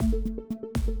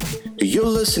You're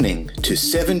listening to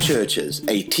Seven Churches,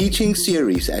 a teaching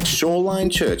series at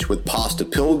Shoreline Church with Pastor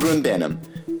Pilgrim Benham.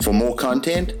 For more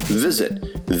content, visit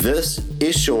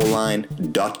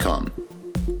thisisshoreline.com.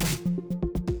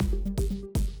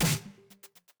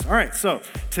 All right, so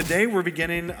today we're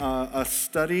beginning a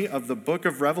study of the book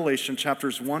of Revelation,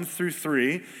 chapters 1 through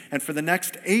 3. And for the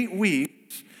next 8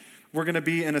 weeks, we're going to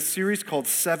be in a series called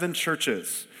Seven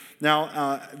Churches.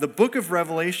 Now, the book of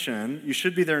Revelation, you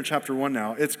should be there in chapter 1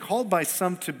 now, it's called by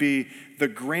some to be the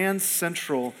grand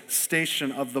central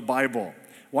station of the Bible.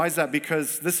 Why is that?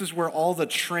 Because this is where all the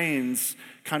trains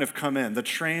kind of come in. The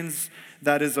trains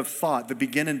that is of thought that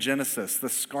begin in Genesis, the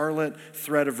scarlet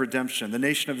thread of redemption, the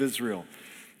nation of Israel,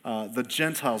 the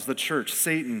Gentiles, the church,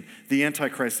 Satan, the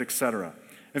Antichrist, etc.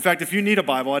 In fact, if you need a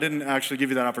Bible, I didn't actually give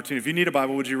you that opportunity. If you need a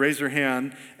Bible, would you raise your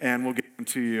hand and we'll get them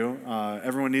to you.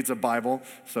 Everyone needs a Bible,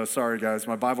 so sorry guys.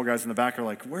 My Bible guys in the back are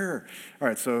like, where? All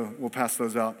right, so we'll pass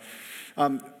those out.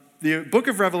 The book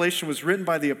of Revelation was written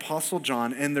by the Apostle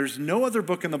John, and there's no other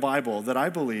book in the Bible that I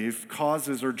believe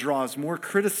causes or draws more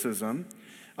criticism,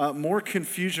 more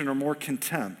confusion, or more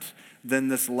contempt than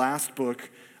this last book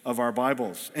of our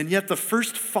Bibles. And yet the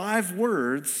first 5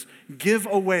 words give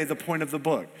away the point of the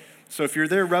book. So if you're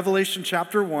there, Revelation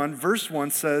chapter 1, verse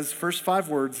 1 says, first 5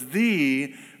 words,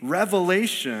 the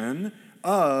revelation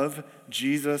of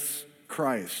Jesus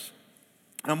Christ.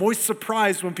 And I'm always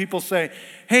surprised when people say,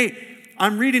 hey,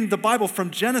 I'm reading the Bible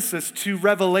from Genesis to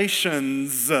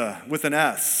Revelations with an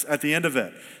S at the end of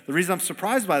it. The reason I'm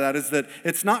surprised by that is that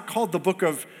it's not called the book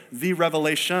of the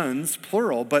Revelations,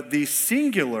 plural, but the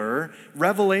singular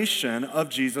revelation of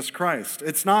Jesus Christ.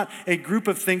 It's not a group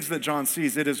of things that John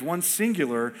sees. It is one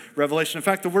singular revelation. In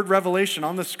fact, the word revelation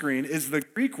on the screen is the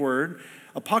Greek word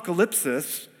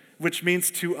apocalypsis, which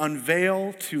means to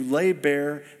unveil, to lay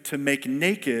bare, to make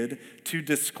naked, to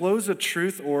disclose a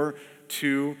truth, or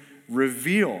to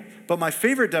reveal. But my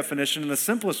favorite definition, and the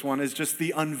simplest one, is just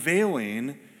the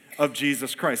unveiling of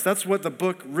Jesus Christ. That's what the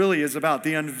book really is about,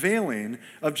 the unveiling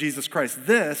of Jesus Christ.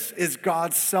 This is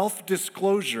God's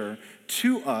self-disclosure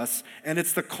to us, and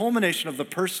it's the culmination of the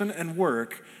person and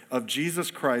work of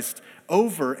Jesus Christ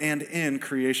over and in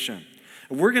creation.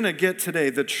 We're going to get today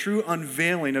the true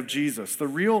unveiling of Jesus, the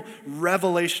real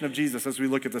revelation of Jesus as we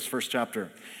look at this first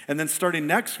chapter. And then starting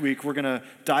next week, we're going to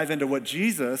dive into what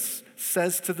Jesus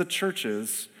says to the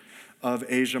churches of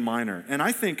Asia Minor. And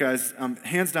I think, guys,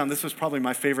 hands down, this is probably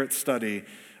my favorite study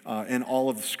in all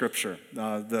of the scripture,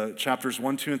 the chapters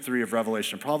 1, 2, and 3 of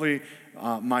Revelation. Probably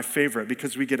my favorite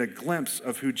because we get a glimpse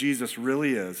of who Jesus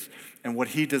really is and what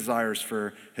he desires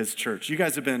for his church. You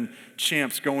guys have been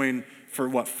champs going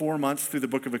for 4 months through the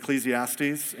book of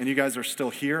Ecclesiastes, and you guys are still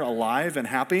here, alive and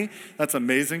happy. That's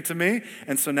amazing to me.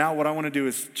 And so now what I want to do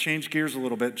is change gears a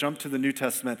little bit, jump to the New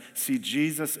Testament, see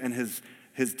Jesus and his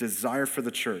desire for the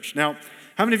church. Now,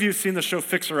 how many of you have seen the show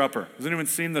Fixer Upper? Has anyone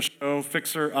seen the show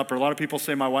Fixer Upper? A lot of people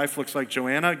say my wife looks like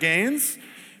Joanna Gaines,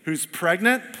 who's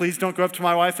pregnant. Please don't go up to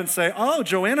my wife and say, oh,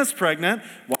 Joanna's pregnant.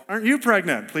 Why aren't you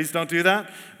pregnant? Please don't do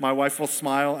that. My wife will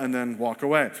smile and then walk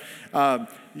away.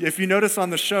 If you notice on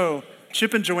the show,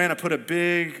 Chip and Joanna put a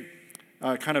big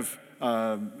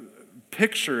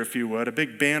picture, if you would, a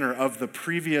big banner of the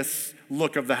previous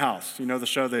look of the house. You know the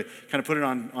show, they kind of put it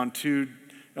on 2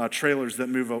 trailers that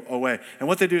move away. And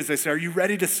what they do is they say, are you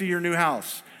ready to see your new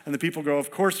house? And the people go,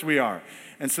 of course we are.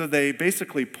 And so they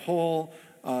basically pull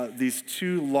these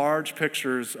 2 large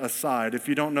pictures aside. If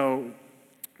you don't know,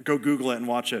 go Google it and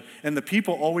watch it. And the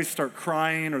people always start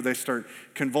crying or they start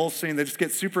convulsing. They just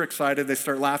get super excited. They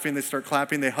start laughing. They start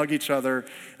clapping. They hug each other.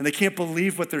 And they can't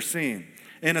believe what they're seeing.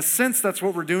 In a sense, that's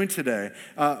what we're doing today.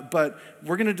 But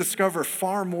we're going to discover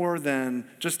far more than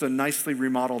just a nicely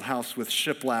remodeled house with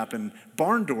shiplap and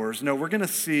barn doors. No, we're going to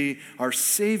see our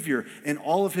Savior in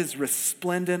all of his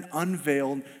resplendent,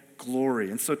 unveiled glory.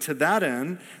 And so to that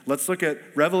end, let's look at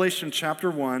Revelation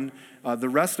chapter 1, the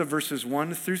rest of verses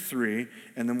 1 through 3,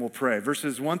 and then we'll pray.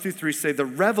 Verses 1 through 3 say, the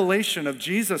revelation of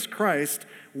Jesus Christ,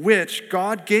 which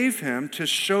God gave him to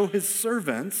show his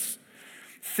servants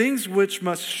things which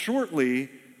must shortly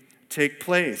take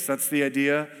place. That's the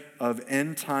idea of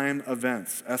end time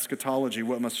events, eschatology,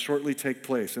 what must shortly take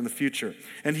place in the future.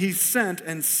 And he sent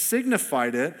and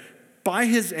signified it by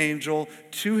his angel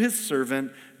to his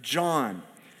servant John,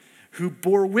 who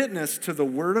bore witness to the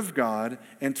word of God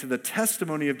and to the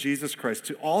testimony of Jesus Christ,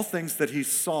 to all things that he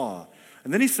saw.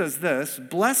 And then he says this,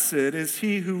 blessed is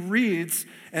he who reads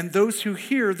and those who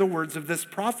hear the words of this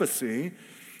prophecy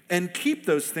and keep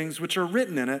those things which are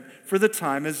written in it, for the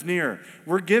time is near.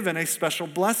 We're given a special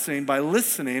blessing by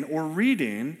listening or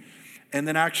reading and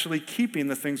then actually keeping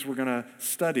the things we're going to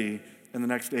study in the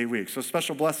next 8 weeks. So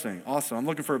special blessing. Awesome. I'm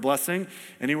looking for a blessing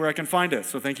anywhere I can find it.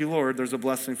 So thank you, Lord. There's a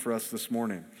blessing for us this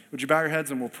morning. Would you bow your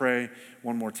heads and we'll pray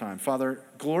one more time. Father,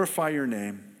 glorify your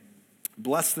name.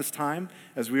 Bless this time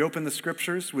as we open the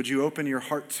scriptures. Would you open your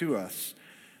heart to us?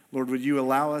 Lord, would you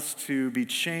allow us to be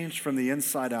changed from the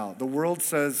inside out? The world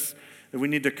says that we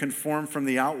need to conform from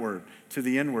the outward to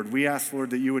the inward. We ask, Lord,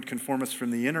 that you would conform us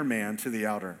from the inner man to the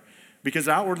outer. Because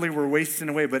outwardly we're wasting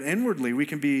away, but inwardly we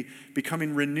can be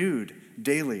becoming renewed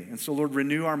daily. And so, Lord,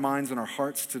 renew our minds and our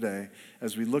hearts today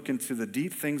as we look into the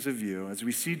deep things of you, as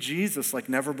we see Jesus like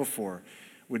never before.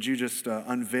 Would you just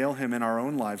unveil him in our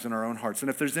own lives, in our own hearts? And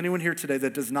if there's anyone here today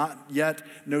that does not yet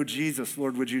know Jesus,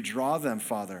 Lord, would you draw them,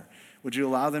 Father? Would you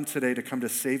allow them today to come to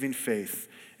saving faith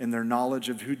in their knowledge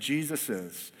of who Jesus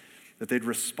is, that they'd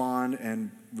respond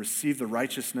and receive the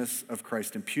righteousness of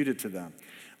Christ imputed to them.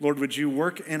 Lord, would you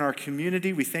work in our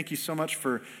community? We thank you so much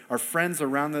for our friends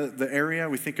around the area.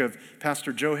 We think of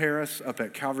Pastor Joe Harris up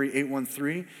at Calvary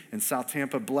 813 in South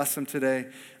Tampa. Bless him today.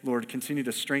 Lord, continue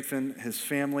to strengthen his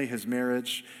family, his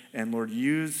marriage, and Lord,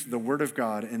 use the word of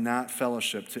God in that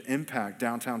fellowship to impact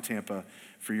downtown Tampa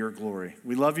for your glory.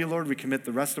 We love you, Lord. We commit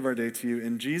the rest of our day to you.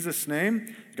 In Jesus'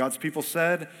 name, God's people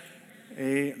said,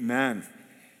 amen.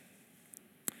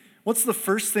 What's the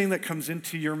first thing that comes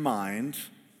into your mind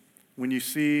when you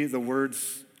see the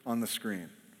words on the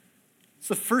screen? It's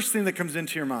the first thing that comes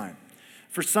into your mind.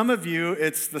 For some of you,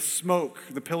 it's the smoke,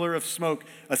 the pillar of smoke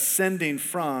ascending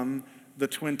from the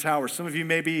Twin Towers. Some of you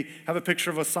maybe have a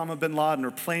picture of Osama bin Laden or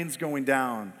planes going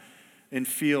down in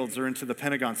fields or into the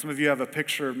Pentagon. Some of you have a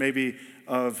picture maybe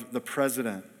of the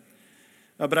president.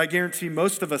 But I guarantee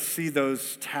most of us see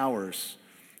those towers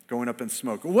going up in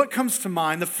smoke. What comes to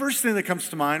mind? The first thing that comes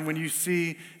to mind when you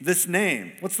see this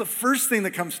name. What's the first thing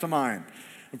that comes to mind?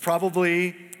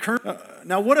 Probably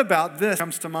now what about this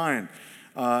comes to mind?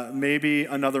 Maybe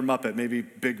another Muppet, maybe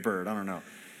Big Bird, I don't know.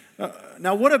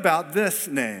 Now what about this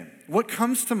name? What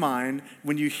comes to mind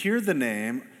when you hear the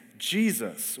name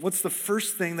Jesus? What's the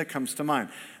first thing that comes to mind?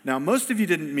 Now, most of you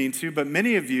didn't mean to, but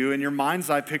many of you in your mind's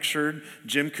eye pictured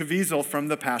Jim Caviezel from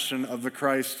the Passion of the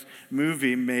Christ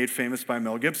movie made famous by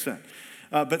Mel Gibson.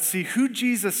 But see, who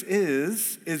Jesus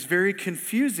is very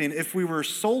confusing if we were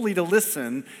solely to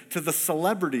listen to the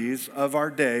celebrities of our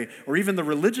day or even the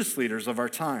religious leaders of our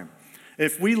time.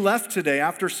 If we left today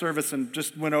after service and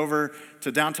just went over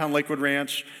to downtown Lakewood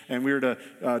Ranch and we were to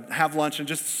have lunch and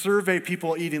just survey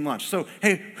people eating lunch. So,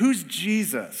 hey, who's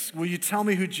Jesus? Will you tell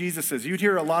me who Jesus is? You'd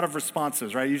hear a lot of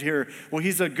responses, right? You'd hear, well,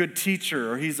 he's a good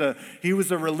teacher, or he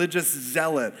was a religious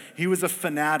zealot. He was a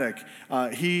fanatic.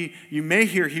 You may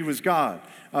hear he was God.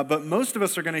 But most of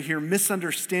us are going to hear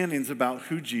misunderstandings about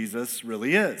who Jesus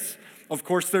really is. Of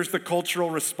course, there's the cultural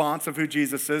response of who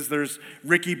Jesus is. There's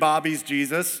Ricky Bobby's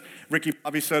Jesus. Ricky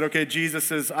Bobby said, okay,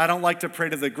 Jesus is, I don't like to pray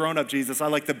to the grown-up Jesus. I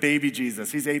like the baby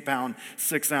Jesus. He's 8 pound,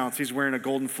 6 ounce. He's wearing a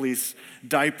golden fleece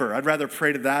diaper. I'd rather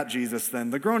pray to that Jesus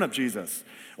than the grown-up Jesus.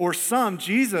 Or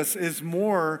Jesus is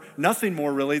nothing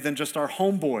more really than just our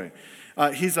homeboy.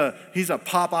 He's a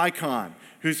pop icon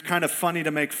who's kind of funny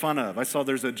to make fun of. I saw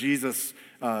there's a Jesus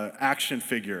action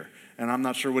figure. And I'm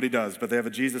not sure what he does, but they have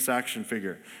a Jesus action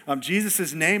figure.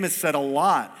 Jesus' name is said a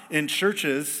lot in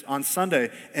churches on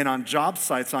Sunday and on job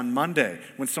sites on Monday.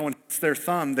 When someone hits their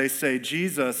thumb, they say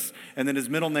Jesus, and then his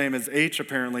middle name is H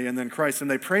apparently, and then Christ, and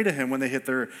they pray to him when they hit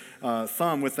their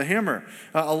thumb with the hammer.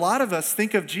 A lot of us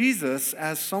think of Jesus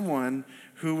as someone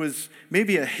who was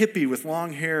maybe a hippie with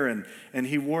long hair and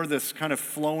he wore this kind of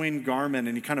flowing garment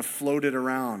and he kind of floated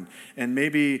around. And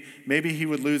maybe he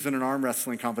would lose in an arm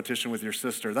wrestling competition with your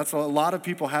sister. That's a lot of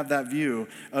people have that view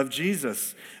of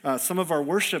Jesus. Some of our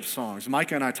worship songs,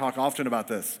 Micah and I talk often about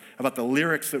this, about the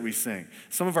lyrics that we sing.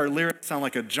 Some of our lyrics sound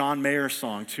like a John Mayer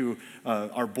song to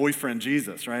our boyfriend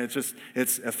Jesus, right?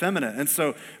 It's effeminate. And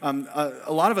so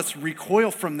a lot of us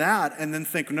recoil from that and then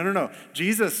think, no,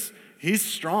 Jesus, he's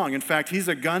strong. In fact, he's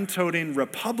a gun-toting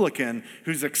Republican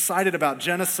who's excited about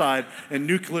genocide and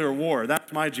nuclear war.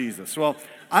 That's my Jesus. Well,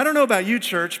 I don't know about you,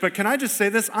 church, but can I just say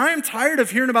this? I am tired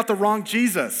of hearing about the wrong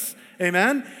Jesus.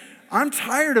 Amen? I'm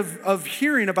tired of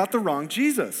hearing about the wrong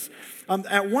Jesus.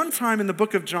 At one time in the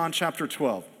book of John, chapter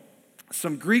 12,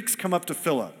 some Greeks come up to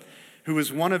Philip, who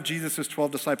was one of Jesus' 12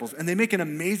 disciples, and they make an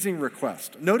amazing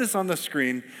request. Notice on the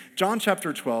screen, John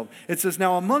chapter 12, it says,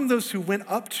 now among those who went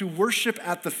up to worship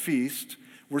at the feast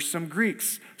were some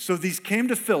Greeks. So these came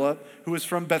to Philip, who was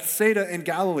from Bethsaida in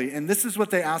Galilee, and this is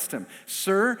what they asked him,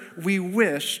 Sir, we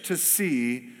wish to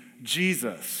see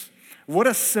Jesus. What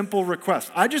a simple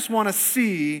request. I just want to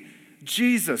see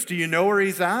Jesus. Do you know where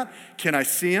he's at? Can I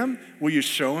see him? Will you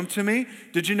show him to me?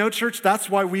 Did you know, church, that's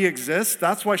why we exist?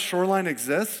 That's why Shoreline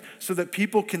exists, so that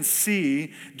people can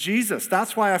see Jesus.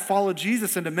 That's why I follow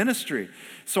Jesus into ministry,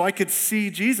 so I could see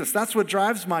Jesus. That's what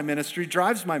drives my ministry,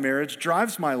 drives my marriage,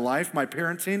 drives my life, my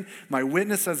parenting, my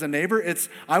witness as a neighbor. It's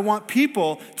I want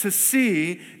people to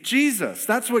see Jesus.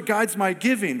 That's what guides my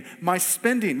giving, my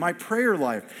spending, my prayer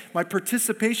life, my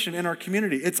participation in our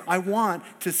community. It's I want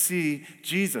to see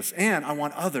Jesus, and I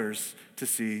want others to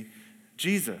see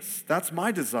Jesus. That's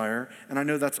my desire, and I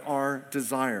know that's our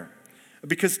desire.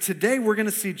 Because today we're going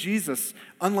to see Jesus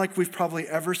unlike we've probably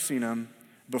ever seen him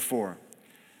before.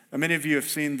 Now, many of you have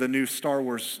seen the new Star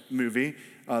Wars movie,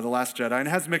 The Last Jedi, and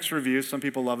it has mixed reviews. Some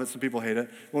people love it, some people hate it.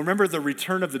 Well, remember the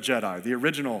Return of the Jedi, the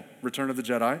original Return of the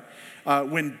Jedi,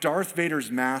 when Darth Vader's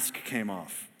mask came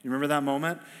off. You remember that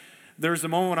moment? There was a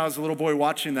moment when I was a little boy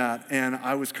watching that, and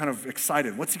I was kind of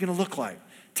excited. What's he going to look like?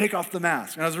 Take off the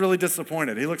mask. And I was really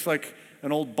disappointed. He looks like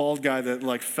an old bald guy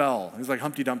that fell. He's like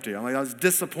Humpty Dumpty. I was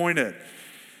disappointed.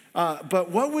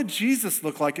 But what would Jesus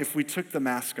look like if we took the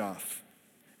mask off?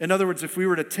 In other words, if we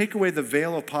were to take away the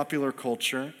veil of popular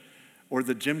culture or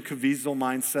the Jim Caviezel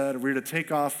mindset, if we were to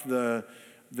take off the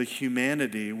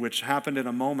humanity which happened in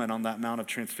a moment on that Mount of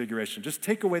Transfiguration, just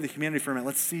take away the humanity for a minute.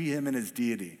 Let's see him in his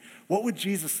deity. What would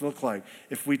Jesus look like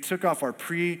if we took off our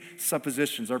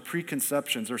presuppositions, our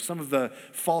preconceptions, or some of the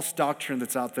false doctrine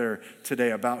that's out there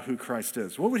today about who Christ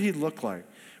is? What would he look like?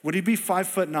 Would he be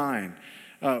 5'9",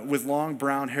 with long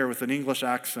brown hair with an English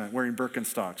accent, wearing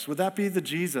Birkenstocks? Would that be the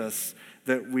Jesus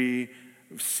that we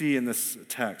see in this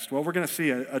text? Well, we're going to see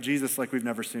a Jesus like we've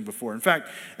never seen before. In fact,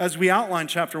 as we outline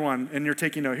chapter 1, and you're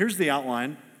taking note, here's the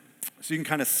outline, so you can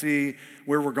kind of see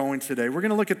where we're going today. We're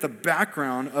going to look at the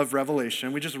background of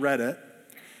Revelation. We just read it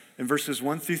in verses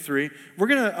 1 through 3. We're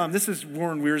going to, this is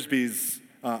Warren Wiersbe's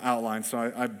outline,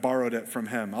 so I borrowed it from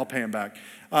him. I'll pay him back.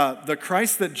 The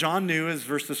Christ that John knew is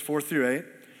verses 4 through 8.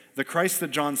 The Christ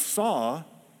that John saw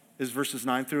is verses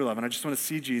 9 through 11. I just want to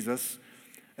see Jesus.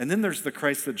 And then there's the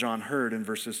Christ that John heard in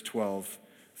verses 12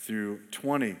 through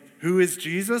 20. Who is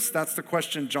Jesus? That's the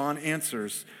question John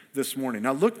answers this morning.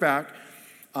 Now look back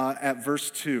at verse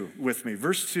 2 with me.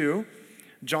 Verse 2,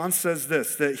 John says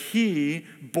this, that he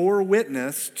bore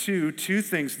witness to two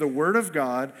things, the word of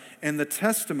God and the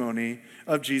testimony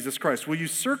of Jesus Christ. Will you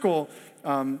circle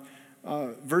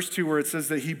verse 2 where it says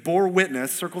that he bore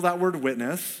witness, circle that word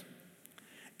witness,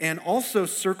 and also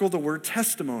circle the word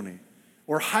testimony,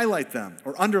 or highlight them,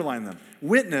 or underline them.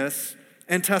 Witness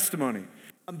and testimony.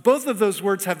 Both of those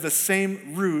words have the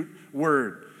same root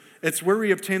word. It's where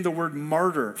we obtain the word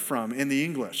martyr from in the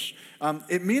English.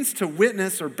 It means to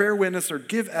witness or bear witness or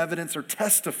give evidence or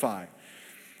testify.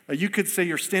 You could say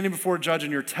you're standing before a judge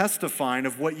and you're testifying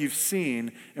of what you've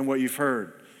seen and what you've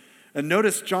heard. And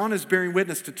notice John is bearing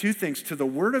witness to two things, to the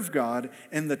word of God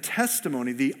and the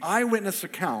testimony, the eyewitness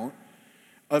account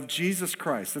of Jesus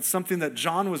Christ. That's something that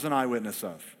John was an eyewitness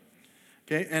of.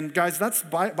 Okay, and guys, that's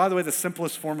by the way the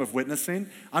simplest form of witnessing.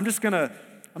 I'm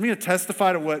gonna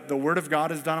testify to what the Word of God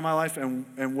has done in my life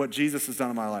and what Jesus has done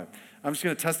in my life. I'm just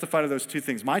gonna testify to those two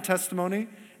things, my testimony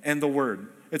and the Word.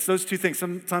 It's those two things.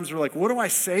 Sometimes we're like, what do I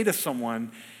say to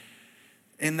someone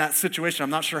in that situation? I'm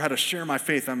not sure how to share my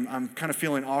faith. I'm kind of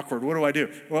feeling awkward. What do I do?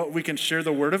 Well, we can share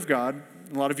the Word of God.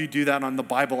 A lot of you do that on the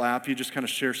Bible app. You just kind of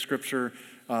share scripture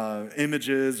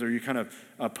images, or you kind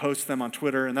of post them on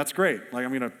Twitter, and that's great. Like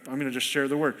I'm gonna just share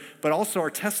the word. But also our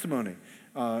testimony.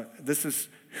 This is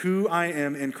who I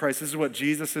am in Christ. This is what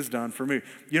Jesus has done for me.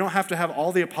 You don't have to have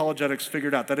all the apologetics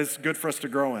figured out. That is good for us to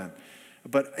grow in.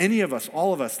 But any of us,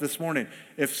 all of us this morning,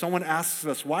 if someone asks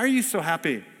us, why are you so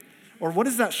happy? Or what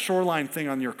does that Shoreline thing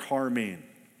on your car mean?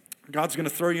 God's gonna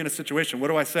throw you in a situation. What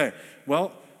do I say?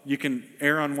 Well, you can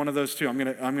err on one of those two. I'm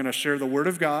gonna share the word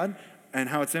of God and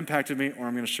how it's impacted me, or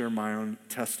I'm going to share my own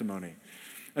testimony.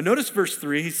 And notice verse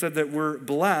 3, he said that we're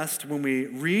blessed when we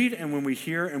read and when we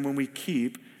hear and when we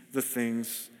keep the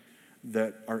things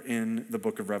that are in the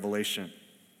book of Revelation.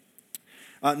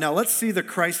 Now let's see the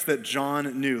Christ that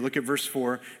John knew. Look at verse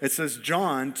 4. It says,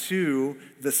 John to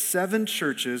the 7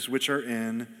 churches which are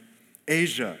in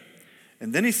Asia.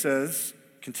 And then he says,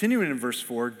 continuing in verse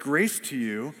 4, grace to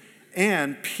you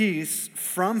and peace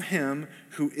from him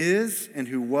who is and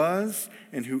who was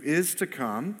and who is to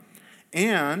come,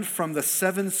 and from the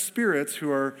 7 spirits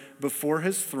who are before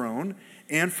his throne,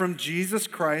 and from Jesus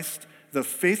Christ, the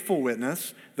faithful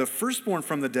witness, the firstborn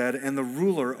from the dead, and the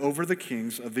ruler over the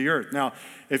kings of the earth. Now,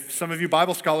 if some of you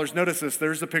Bible scholars notice this,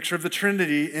 there's a picture of the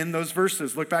Trinity in those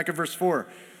verses. Look back at verse 4.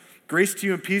 Grace to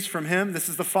you and peace from him. This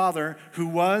is the Father who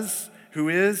was, who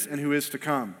is, and who is to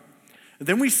come.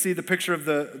 Then we see the picture of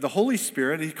the Holy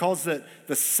Spirit. He calls it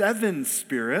the seven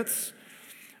spirits.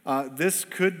 This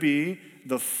could be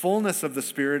the fullness of the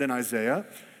Spirit in Isaiah,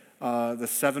 the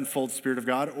sevenfold Spirit of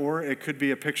God, or it could be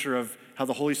a picture of how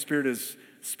the Holy Spirit is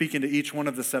speaking to each one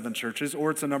of the seven churches,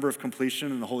 or it's a number of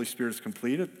completion and the Holy Spirit is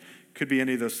complete. It could be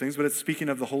any of those things, but it's speaking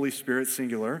of the Holy Spirit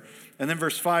singular. And then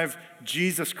verse 5,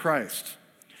 Jesus Christ.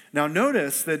 Now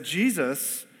notice that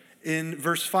Jesus in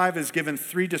verse 5 is given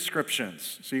three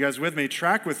descriptions. So you guys with me,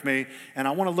 track with me, and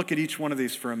I want to look at each one of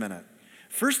these for a minute.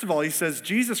 First of all, he says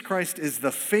Jesus Christ is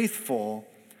the faithful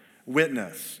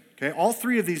witness. Okay, all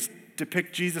three of these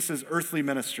depict Jesus' earthly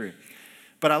ministry.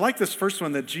 But I like this first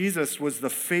one, that Jesus was the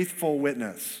faithful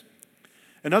witness.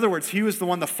 In other words, he was the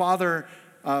one the Father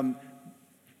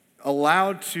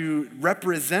allowed to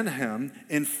represent him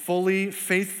in fully,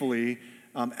 faithfully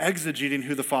exegeting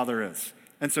who the Father is.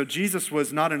 And so Jesus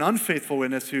was not an unfaithful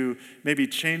witness who maybe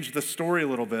changed the story a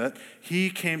little bit. He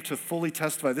came to fully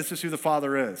testify. This is who the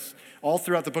Father is. All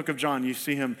throughout the book of John, you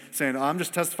see him saying, I'm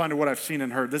just testifying to what I've seen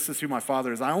and heard. This is who my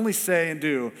Father is. I only say and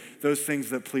do those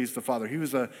things that please the Father. He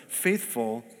was a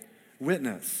faithful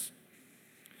witness.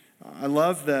 I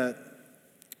love that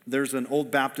there's an old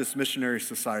Baptist missionary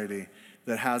society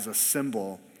that has a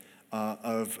symbol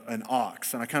of an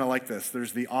ox. And I kind of like this.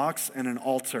 There's the ox and an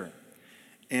altar.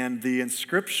 And the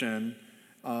inscription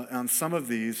on some of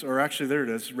these, or actually there it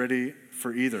is, ready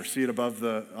for either. See it above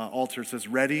the altar. It says,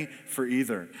 ready for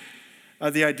either.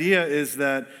 The idea is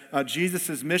that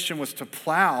Jesus' mission was to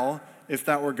plow if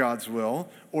that were God's will,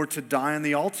 or to die on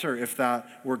the altar if that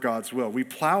were God's will. We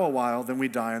plow a while, then we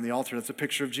die on the altar. That's a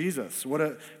picture of Jesus. What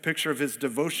a picture of his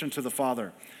devotion to the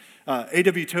Father.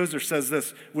 A.W. Tozer says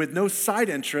this, with no side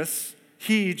interests,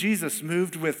 he, Jesus,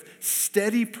 moved with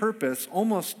steady purpose,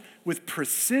 almost with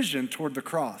precision toward the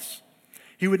cross.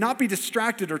 He would not be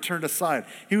distracted or turned aside.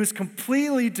 He was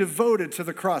completely devoted to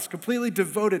the cross, completely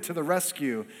devoted to the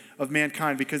rescue of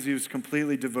mankind because he was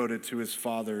completely devoted to his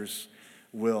Father's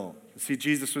will. See,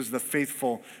 Jesus was the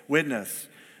faithful witness.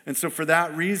 And so for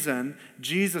that reason,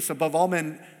 Jesus, above all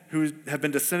men who have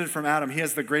been descended from Adam, he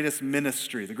has the greatest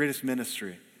ministry,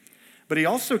 But he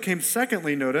also came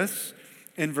secondly, notice,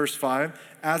 in verse 5,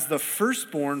 as the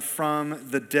firstborn from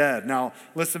the dead. Now,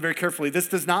 listen very carefully. This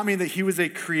does not mean that he was a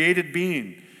created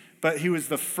being, but he was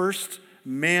the first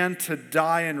man to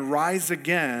die and rise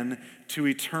again to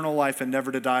eternal life and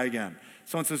never to die again.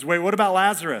 Someone says, wait, what about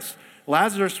Lazarus?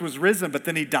 Lazarus was risen, but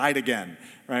then he died again,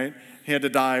 right? He had to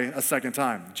die a second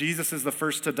time. Jesus is the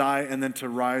first to die and then to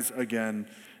rise again,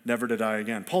 never to die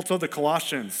again. Paul told the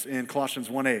Colossians in Colossians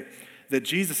 1:8 that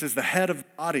Jesus is the head of the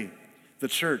body, the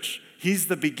church. He's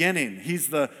the beginning. He's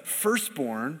the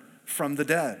firstborn from the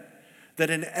dead,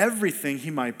 that in everything he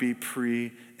might be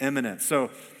preeminent. So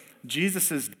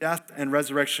Jesus' death and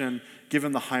resurrection give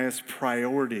him the highest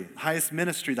priority, highest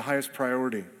ministry, the highest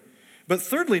priority. But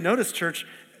thirdly, notice, church,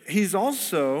 he's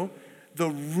also the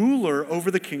ruler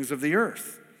over the kings of the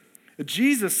earth.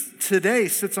 Jesus today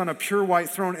sits on a pure white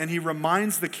throne, and he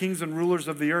reminds the kings and rulers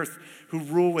of the earth who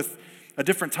rule with a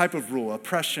different type of rule,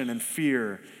 oppression and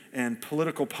fear and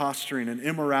political posturing and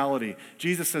immorality.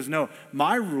 Jesus says, no,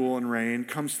 my rule and reign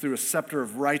comes through a scepter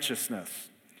of righteousness.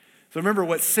 So remember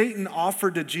what Satan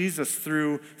offered to Jesus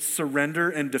through surrender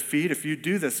and defeat. If you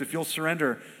do this, if you'll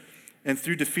surrender and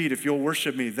through defeat, if you'll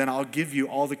worship me, then I'll give you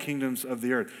all the kingdoms of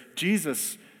the earth.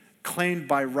 Jesus claimed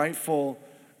by rightful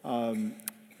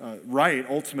right,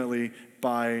 ultimately,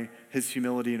 by his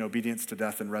humility and obedience to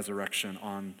death and resurrection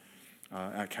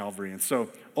at Calvary. And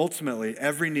so ultimately,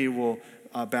 every knee will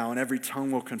bow and every tongue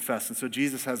will confess. And so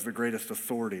Jesus has the greatest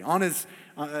authority.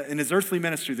 In his earthly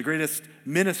ministry, the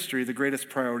greatest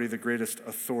priority, the greatest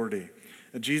authority.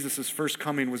 Jesus' first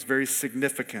coming was very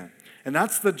significant. And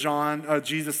that's the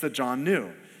Jesus that John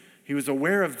knew. He was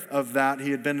aware of that.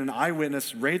 He had been an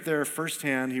eyewitness right there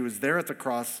firsthand. He was there at the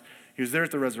cross. He was there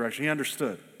at the resurrection. He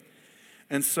understood.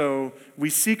 And so we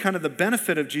see kind of the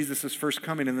benefit of Jesus' first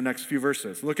coming in the next few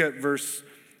verses. Look at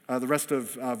the rest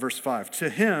of verse 5. To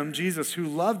him, Jesus, who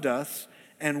loved us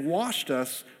and washed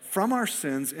us from our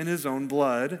sins in his own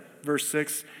blood, verse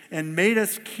 6, and made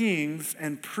us kings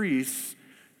and priests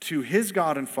to his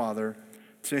God and Father,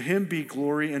 to him be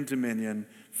glory and dominion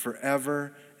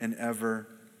forever and ever.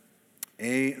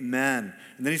 Amen.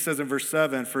 And then he says in verse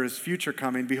 7, for his future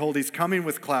coming, behold, he's coming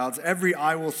with clouds. Every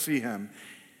eye will see him,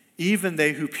 even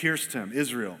they who pierced him,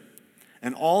 Israel.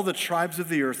 And all the tribes of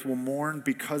the earth will mourn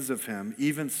because of him.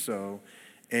 Even so,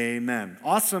 amen.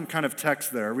 Awesome kind of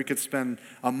text there. We could spend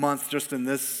a month just in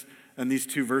these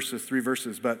three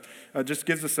verses, but just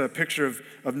gives us a picture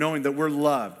of knowing that we're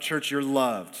loved. Church, you're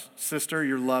loved. Sister,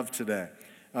 you're loved today.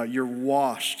 You're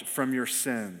washed from your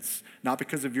sins, not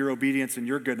because of your obedience and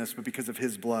your goodness, but because of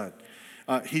his blood.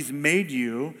 He's made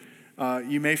you,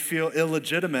 you may feel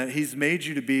illegitimate, he's made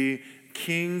you to be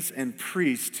kings and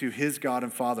priests to his God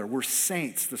and Father. We're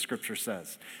saints, the scripture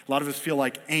says. A lot of us feel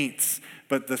like ain'ts,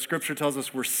 but the scripture tells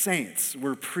us we're saints,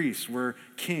 we're priests, we're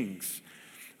kings.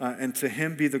 And to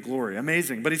him be the glory.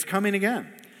 Amazing, but he's coming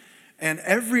again. And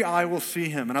every eye will see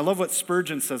him. And I love what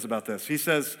Spurgeon says about this. He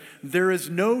says, there is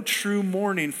no true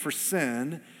mourning for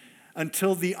sin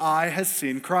until the eye has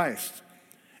seen Christ.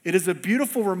 It is a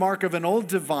beautiful remark of an old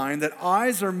divine that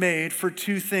eyes are made for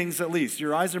two things at least.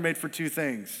 Your eyes are made for two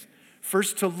things.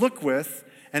 First to look with,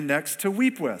 and next to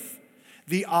weep with.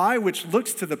 The eye which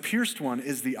looks to the pierced one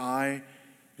is the eye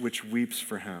which weeps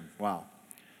for him. Wow.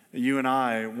 You and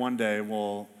I one day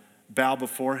will bow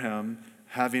before him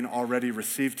having already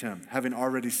received him, having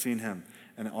already seen him,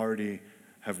 and already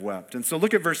have wept. And so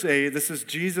look at verse 8. This is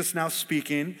Jesus now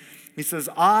speaking. He says,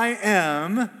 I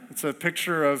am, it's a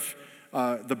picture of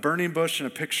the burning bush and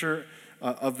a picture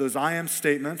of those I am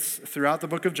statements throughout the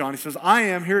book of John. He says, I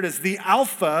am, here it is, the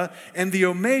Alpha and the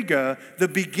Omega, the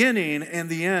beginning and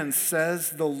the end,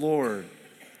 says the Lord,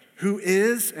 who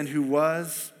is and who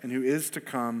was and who is to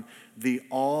come, the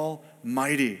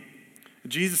Almighty.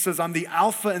 Jesus says, I'm the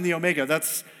Alpha and the Omega.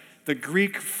 That's the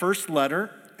Greek first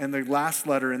letter and the last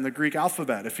letter in the Greek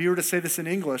alphabet. If he were to say this in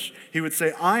English, he would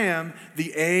say, I am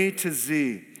the A to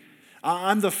Z.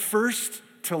 I'm the first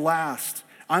to last.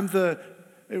 I'm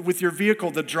with your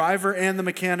vehicle, the driver and the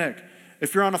mechanic.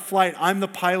 If you're on a flight, I'm the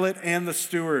pilot and the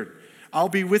steward. I'll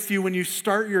be with you when you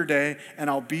start your day, and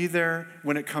I'll be there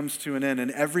when it comes to an end, and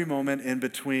every moment in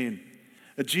between.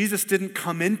 Jesus didn't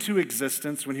come into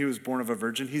existence when he was born of a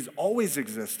virgin. He's always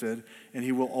existed, and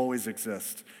he will always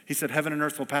exist. He said, heaven and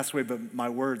earth will pass away, but my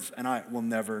words and I will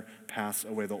never pass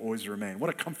away. They'll always remain. What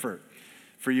a comfort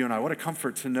for you and I. What a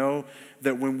comfort to know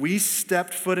that when we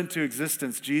stepped foot into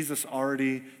existence, Jesus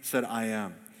already said, I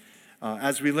am.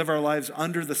 As we live our lives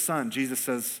under the sun, Jesus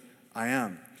says, I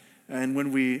am. And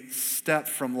when we step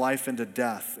from life into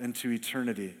death, into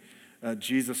eternity,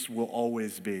 Jesus will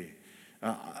always be.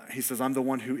 He says, I'm the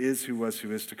one who is, who was,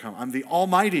 who is to come. I'm the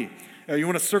Almighty. You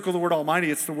want to circle the word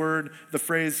Almighty? It's the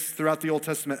phrase throughout the Old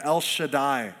Testament, El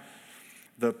Shaddai,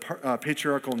 the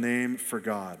patriarchal name for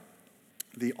God.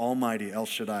 The Almighty, El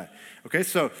Shaddai. Okay,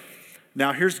 so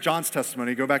now here's John's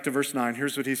testimony. Go back to verse 9.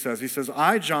 Here's what he says. He says,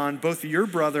 I, John, both your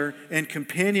brother and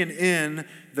companion in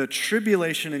the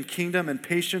tribulation and kingdom and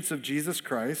patience of Jesus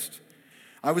Christ,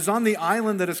 I was on the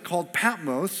island that is called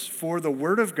Patmos for the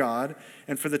word of God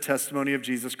and for the testimony of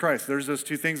Jesus Christ. There's those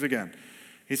two things again.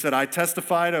 He said, I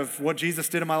testified of what Jesus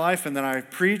did in my life, and then I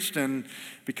preached, and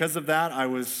because of that, I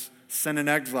was sent in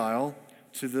exile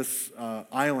to this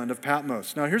island of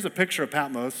Patmos. Now, here's a picture of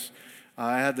Patmos.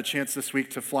 I had the chance this week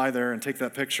to fly there and take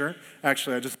that picture.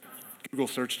 Actually, I just Google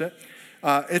searched it.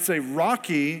 It's a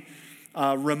rocky,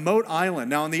 remote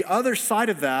island. Now, on the other side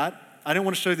of that, I didn't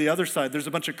want to show you the other side. There's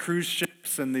a bunch of cruise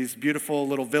ships and these beautiful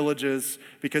little villages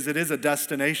because it is a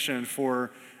destination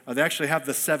for, they actually have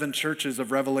the 7 churches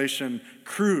of Revelation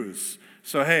cruise.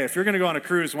 So, hey, if you're going to go on a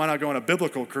cruise, why not go on a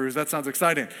biblical cruise? That sounds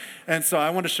exciting. And so I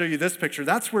want to show you this picture.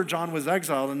 That's where John was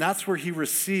exiled, and that's where he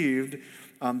received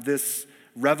this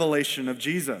revelation of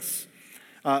Jesus.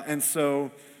 And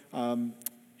so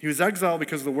he was exiled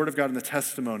because of the word of God and the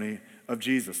testimony of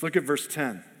Jesus. Look at verse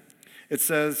 10. It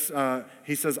says,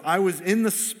 he says, I was in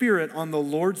the Spirit on the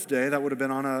Lord's day, that would have been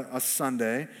on a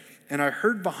Sunday, and I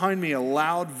heard behind me a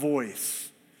loud voice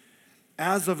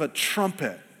as of a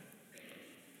trumpet.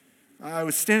 I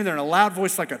was standing there in a loud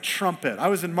voice like a trumpet. I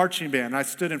was in marching band, and I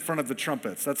stood in front of the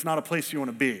trumpets. That's not a place you want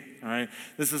to be, all right?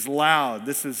 This is loud.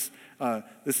 This is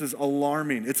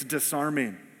alarming. It's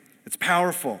disarming. It's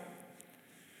powerful.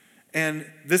 And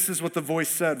this is what the voice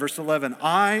said, verse 11,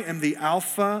 I am the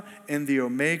Alpha and the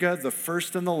Omega, the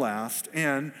first and the last,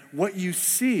 and what you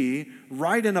see,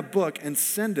 write in a book and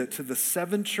send it to the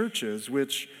 7 churches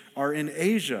which are in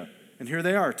Asia. And here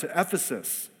they are, to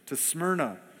Ephesus, to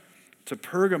Smyrna, to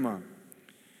Pergamum.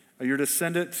 You're to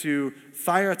send it to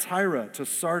Thyatira, to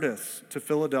Sardis, to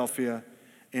Philadelphia,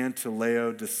 and to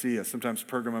Laodicea. Sometimes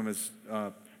Pergamum is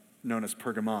known as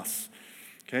Pergamos.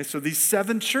 Okay, so these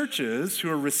 7 churches who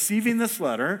are receiving this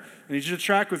letter, I need you to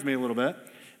track with me a little bit.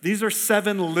 These are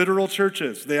 7 literal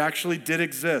churches. They actually did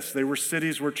exist. They were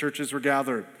cities where churches were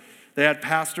gathered. They had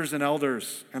pastors and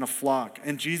elders and a flock.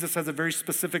 And Jesus has a very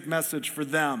specific message for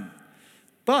them.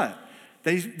 But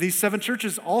these 7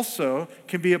 churches also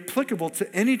can be applicable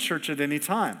to any church at any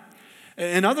time.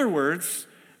 In other words,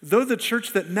 though the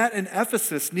church that met in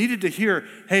Ephesus needed to hear,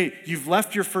 hey, you've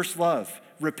left your first love.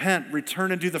 Repent,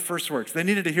 return, and do the first works. They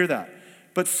needed to hear that.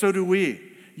 but so do we.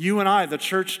 You and I, the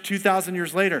church 2,000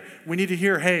 years later, we need to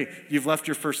hear, hey, you've left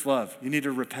your first love. You need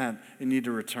to repent. You need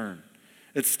to return.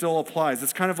 It still applies.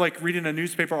 It's kind of like reading a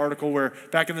newspaper article where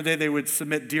back in the day they would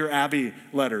submit Dear Abby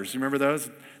letters. You remember those?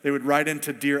 They would write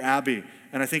into Dear Abby.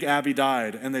 And I think Abby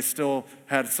died, and they still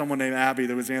had someone named Abby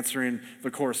that was answering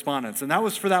the correspondence. And that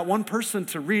was for that one person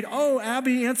to read, oh,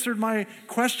 Abby answered my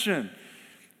question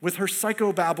with her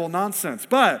psychobabble nonsense.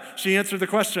 But she answered the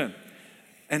question.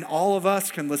 And all of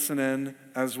us can listen in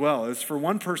as well. It's for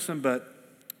one person, but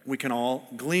we can all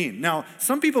glean. Now,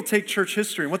 some people take church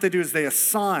history, and what they do is they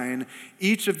assign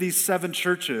each of these 7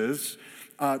 churches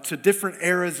to different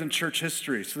eras in church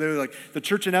history. So they were like, the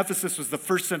church in Ephesus was the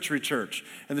 1st century church,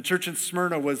 and the church in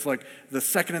Smyrna was like the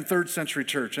 2nd and 3rd century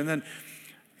church. And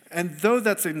though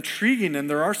that's intriguing, and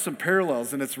there are some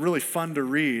parallels, and it's really fun to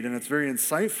read, and it's very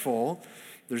insightful,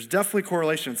 there's definitely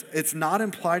correlations. It's not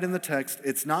implied in the text.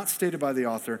 It's not stated by the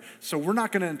author. So we're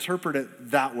not going to interpret it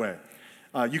that way.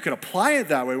 You could apply it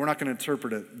that way. We're not going to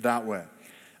interpret it that way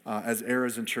as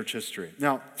eras in church history.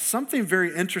 Now, something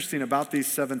very interesting about these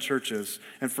 7 churches,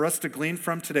 and for us to glean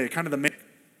from today, kind of the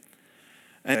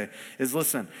main is,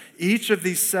 listen, each of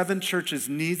these 7 churches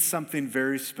needs something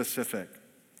very specific.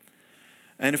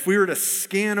 And if we were to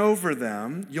scan over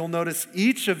them, you'll notice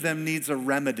each of them needs a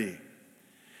remedy.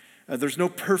 There's no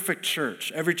perfect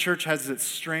church. Every church has its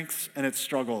strengths and its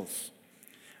struggles.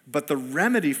 But the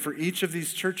remedy for each of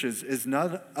these churches is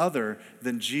none other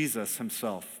than Jesus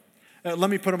himself. Let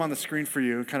me put them on the screen for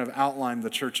you and kind of outline the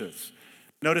churches.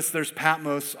 Notice there's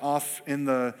Patmos off in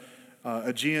the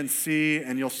Aegean Sea,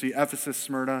 and you'll see Ephesus,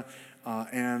 Smyrna,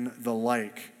 and the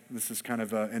like. This is kind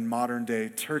of in modern day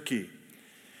Turkey.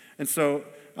 And so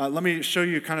let me show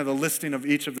you kind of the listing of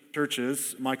each of the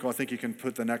churches. Michael, I think you can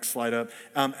put the next slide up.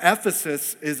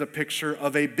 Ephesus is a picture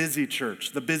of a busy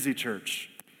church, the busy church.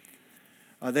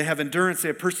 They have endurance, they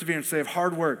have perseverance, they have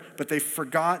hard work, but they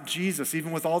forgot Jesus,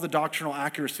 even with all the doctrinal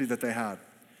accuracy that they had.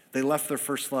 They left their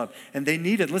first love. And they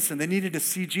needed to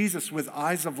see Jesus with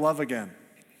eyes of love again.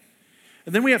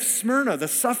 And then we have Smyrna, the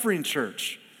suffering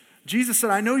church. Jesus said,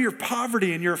 I know your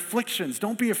poverty and your afflictions.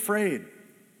 Don't be afraid.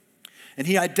 And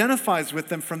he identifies with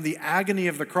them from the agony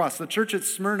of the cross. The church at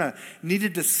Smyrna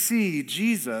needed to see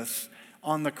Jesus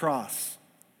on the cross.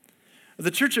 The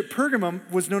church at Pergamum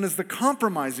was known as the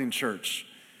compromising church.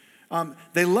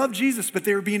 They loved Jesus, but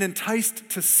they were being enticed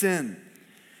to sin.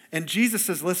 And Jesus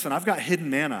says, listen, I've got hidden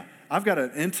manna. I've got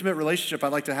an intimate relationship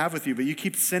I'd like to have with you, but you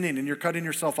keep sinning and you're cutting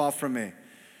yourself off from me.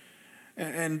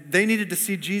 And they needed to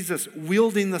see Jesus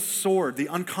wielding the sword, the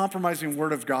uncompromising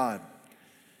word of God.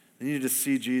 They needed to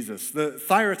see Jesus. The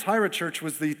Thyatira church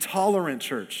was the tolerant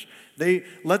church. They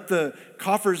let the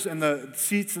coffers and the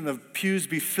seats and the pews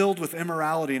be filled with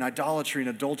immorality and idolatry and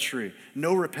adultery.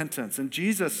 No repentance. And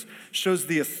Jesus shows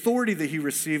the authority that he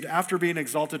received after being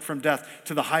exalted from death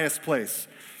to the highest place.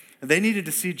 They needed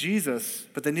to see Jesus,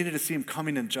 but they needed to see him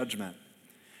coming in judgment.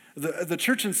 The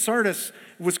church in Sardis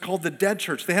was called the dead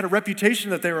church. They had a reputation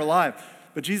that they were alive.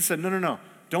 But Jesus said, no,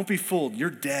 don't be fooled. You're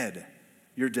dead.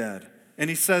 You're dead. And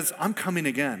he says, I'm coming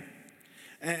again.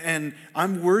 And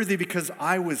I'm worthy because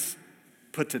I was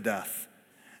put to death.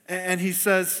 And he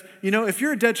says, if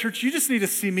you're a dead church, you just need to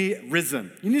see me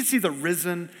risen. You need to see the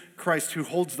risen Christ who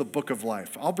holds the book of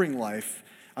life. I'll bring life.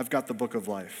 I've got the book of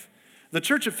life. The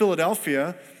church at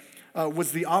Philadelphia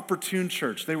was the opportune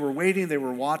church. They were waiting, they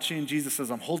were watching. Jesus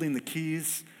says, I'm holding the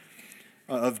keys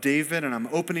of David, and I'm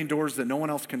opening doors that no one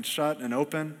else can shut and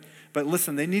open. But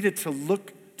listen, they needed to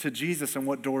look to Jesus and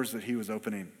what doors that he was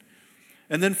opening.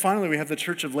 And then finally, we have the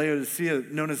church of Laodicea,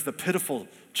 known as the pitiful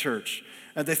church.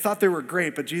 And they thought they were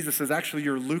great, but Jesus says, actually,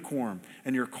 you're lukewarm,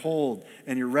 and you're cold,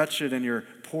 and you're wretched, and you're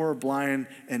poor, blind,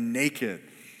 and naked.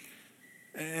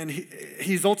 And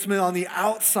he's ultimately on the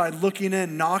outside looking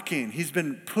in, knocking. He's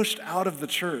been pushed out of the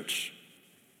church.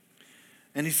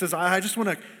 And he says, I just want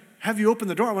to have you open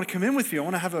the door. I want to come in with you. I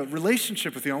want to have a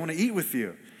relationship with you. I want to eat with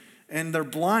you. And they're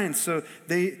blind, so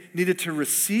they needed to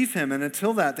receive him. And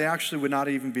until that, they actually would not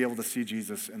even be able to see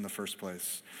Jesus in the first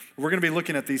place. We're going to be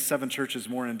looking at these 7 churches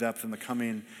more in depth in the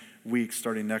coming weeks,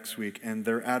 starting next week, and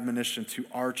their admonition to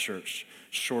our church,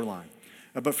 Shoreline.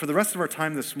 But for the rest of our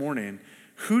time this morning,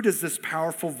 who does this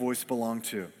powerful voice belong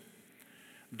to?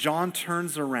 John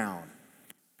turns around,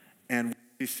 and what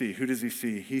does he see? Who does he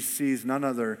see? He sees none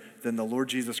other than the Lord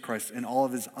Jesus Christ in all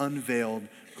of his unveiled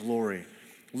glory.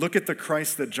 Look at the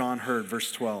Christ that John heard, verse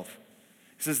 12.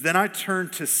 He says, then I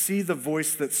turned to see the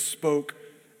voice that spoke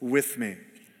with me.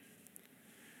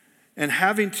 And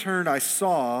having turned, I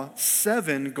saw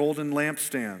 7 golden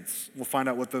lampstands. We'll find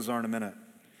out what those are in a minute.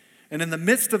 And in the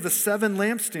midst of the 7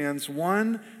 lampstands,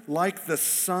 one like the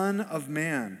Son of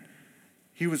Man.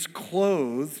 He was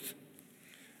clothed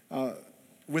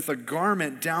with a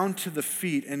garment down to the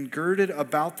feet and girded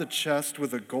about the chest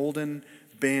with a golden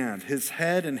band. His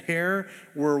head and hair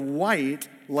were white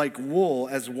like wool,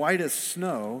 as white as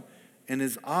snow, and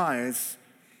his eyes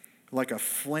like a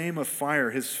flame of fire.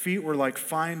 His feet were like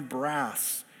fine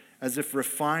brass, as if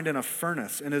refined in a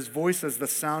furnace, and his voice as the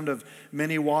sound of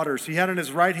many waters. He had in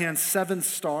his right hand 7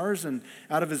 stars, and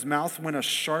out of his mouth went a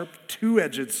sharp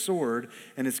 2-edged sword,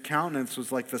 and his countenance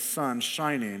was like the sun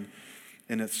shining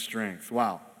in its strength.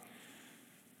 Wow.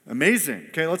 Amazing.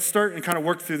 Okay, let's start and kind of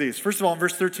work through these. First of all, in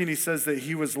verse 13, he says that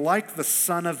he was like the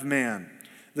Son of Man.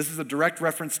 This is a direct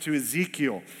reference to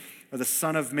Ezekiel, or the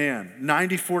Son of Man.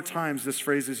 94 times this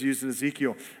phrase is used in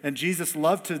Ezekiel. And Jesus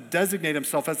loved to designate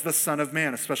himself as the Son of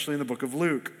Man, especially in the book of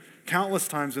Luke. Countless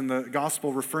times in the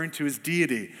gospel referring to his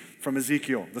deity from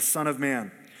Ezekiel, the Son of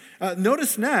Man.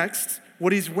 Notice next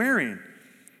what he's wearing.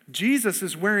 Jesus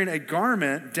is wearing a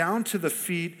garment down to the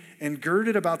feet and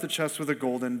girded about the chest with a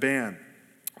golden band.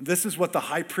 This is what the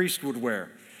high priest would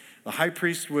wear. The high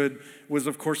priest was,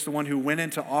 of course, the one who went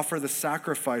in to offer the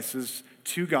sacrifices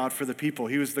to God for the people.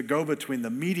 He was the go-between,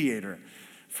 the mediator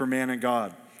for man and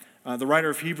God. The writer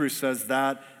of Hebrews says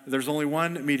that there's only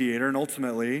one mediator, and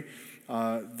ultimately,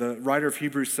 the writer of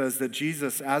Hebrews says that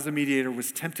Jesus, as a mediator,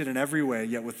 was tempted in every way,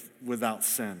 yet without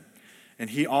sin. And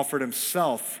he offered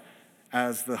himself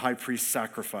as the high priest's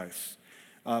sacrifice.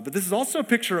 But this is also a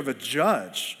picture of a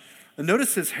judge. And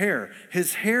notice his hair.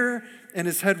 His hair and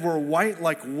his head were white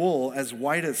like wool, as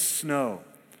white as snow.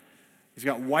 He's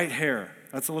got white hair.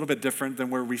 That's a little bit different than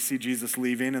where we see Jesus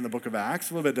leaving in the book of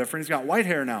Acts. A little bit different. He's got white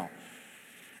hair now.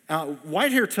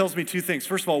 White hair tells me 2 things.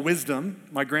 First of all, wisdom.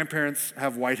 My grandparents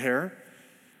have white hair.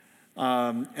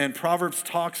 And Proverbs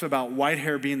talks about white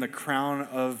hair being the crown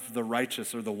of the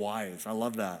righteous or the wise. I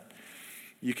love that.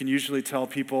 You can usually tell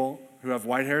people who have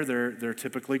white hair, they're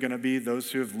typically going to be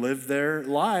those who have lived their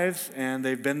lives and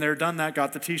they've been there, done that,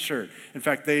 got the t-shirt. In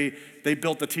fact, they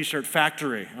built the t-shirt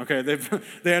factory. Okay,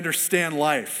 they understand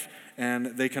life and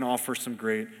they can offer some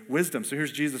great wisdom. So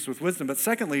here's Jesus with wisdom. But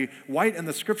secondly, white in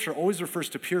the scripture always refers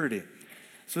to purity.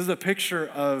 So this is a picture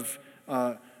of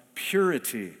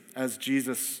purity as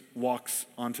Jesus walks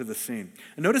onto the scene.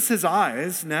 And notice his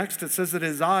eyes. Next, it says that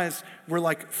his eyes were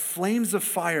like flames of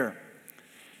fire.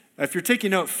 If you're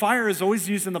taking note, fire is always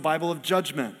used in the Bible of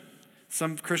judgment.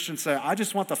 Some Christians say, I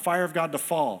just want the fire of God to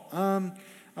fall. I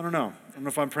don't know. I don't know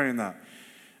if I'm praying that.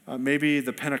 Maybe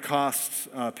the Pentecost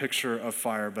picture of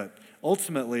fire, but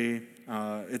ultimately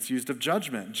it's used of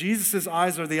judgment. Jesus'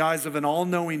 eyes are the eyes of an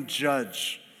all-knowing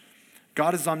judge.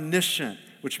 God is omniscient,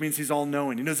 which means he's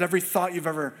all-knowing. He knows every thought you've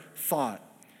ever thought,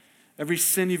 every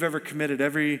sin you've ever committed,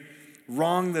 every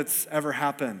wrong that's ever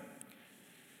happened.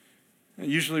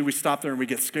 Usually we stop there and we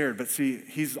get scared, but see,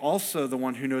 he's also the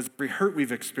one who knows every hurt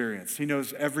we've experienced. He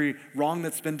knows every wrong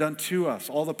that's been done to us,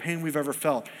 all the pain we've ever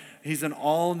felt. He's an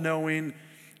all-knowing,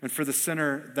 and for the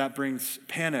sinner, that brings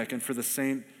panic, and for the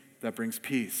saint, that brings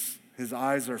peace. His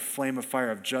eyes are a flame of fire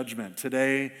of judgment.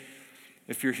 Today,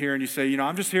 if you're here and you say,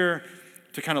 I'm just here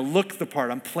to kind of look the part.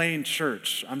 I'm playing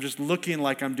church. I'm just looking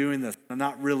like I'm doing this. I'm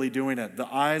not really doing it. The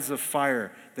eyes of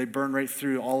fire, they burn right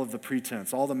through all of the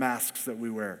pretense, all the masks that we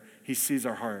wear. He sees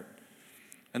our heart.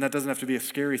 And that doesn't have to be a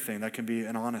scary thing. That can be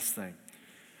an honest thing.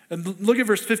 And look at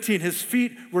verse 15. His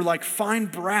feet were like fine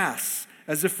brass,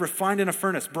 as if refined in a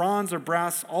furnace. Bronze or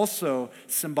brass, also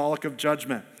symbolic of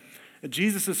judgment.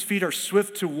 Jesus' feet are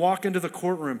swift to walk into the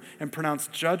courtroom and pronounce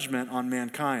judgment on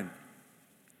mankind.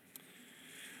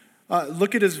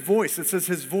 Look at his voice. It says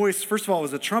his voice, first of all,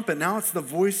 was a trumpet. Now it's the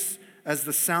voice as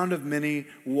the sound of many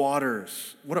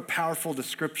waters. What a powerful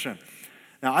description.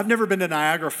 Now, I've never been to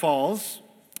Niagara Falls.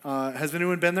 Has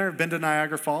anyone been there? Been to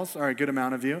Niagara Falls? All right, good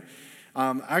amount of you.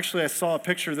 Actually, I saw a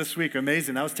picture this week,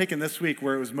 amazing. That was taken this week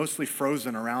where it was mostly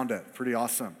frozen around it. Pretty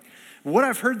awesome. What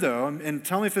I've heard, though, and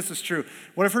tell me if this is true,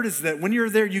 what I've heard is that when you're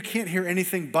there, you can't hear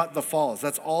anything but the falls.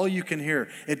 That's all you can hear.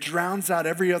 It drowns out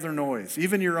every other noise.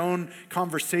 Even your own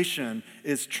conversation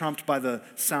is trumped by the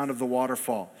sound of the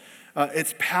waterfall.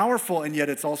 It's powerful, and yet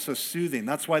it's also soothing.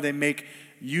 That's why they make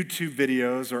YouTube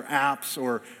videos or apps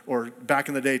or back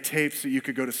in the day tapes that you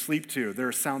could go to sleep to. There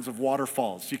are sounds of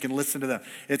waterfalls. You can listen to them.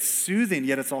 It's soothing,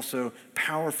 yet it's also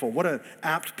powerful. What an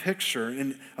apt picture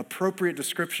and appropriate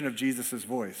description of Jesus'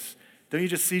 voice. Don't you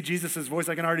just see Jesus' voice?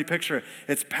 I can already picture it.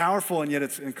 It's powerful, and yet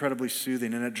it's incredibly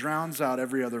soothing, and it drowns out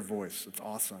every other voice. It's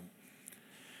awesome.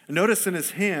 And notice in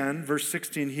his hand, verse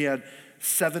 16, he had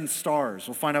 7 stars.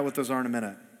 We'll find out what those are in a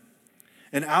minute.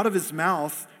 And out of his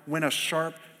mouth went a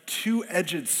sharp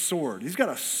 2-edged sword. He's got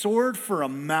a sword for a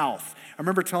mouth. I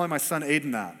remember telling my son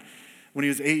Aiden that when he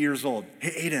was 8 years old.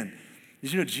 Hey, Aiden,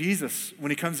 Did you know Jesus,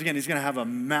 when he comes again, he's going to have a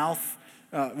mouth.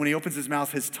 When he opens his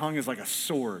mouth, his tongue is like a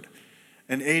sword.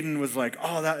 And Aiden was like,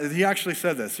 he actually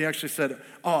said this. He actually said,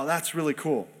 oh, that's really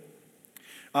cool.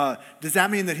 Does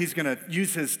that mean that he's going to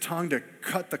use his tongue to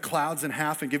cut the clouds in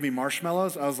half and give me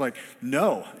marshmallows? I was like,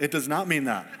 no, it does not mean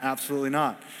that. Absolutely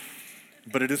not.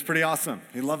 But it is pretty awesome.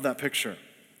 He loved that picture.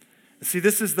 See,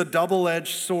 this is the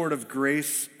double-edged sword of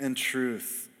grace and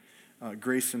truth.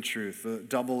 Grace and truth, the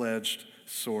double-edged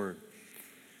sword.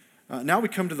 Now we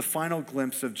come to the final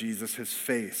glimpse of Jesus, his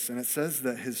face. And it says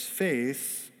that his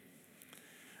face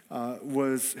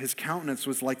his countenance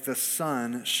was like the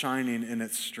sun shining in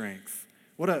its strength.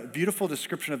 What a beautiful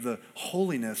description of the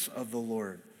holiness of the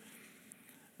Lord.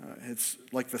 It's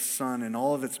like the sun in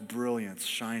all of its brilliance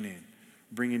shining,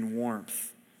 bringing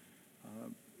warmth,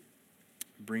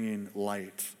 bringing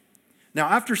light. Now,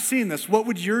 after seeing this, what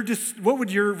would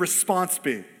your response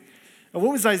be?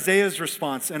 What was Isaiah's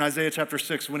response in Isaiah chapter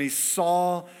 6 when he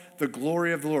saw the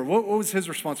glory of the Lord? What was his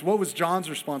response? What was John's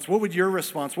response? What would your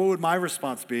response? What would my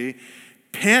response be?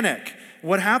 Panic.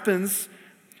 What happens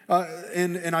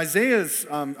in Isaiah's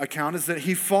account is that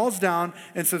he falls down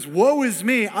and says, woe is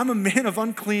me, I'm a man of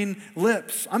unclean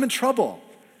lips. I'm in trouble.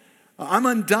 I'm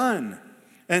undone.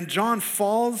 And John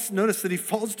notice that he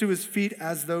falls to his feet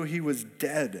as though he was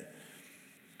dead.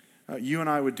 You and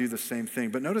I would do the same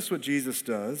thing. But notice what Jesus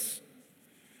does.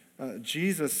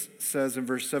 Jesus says in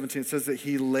verse 17, it says that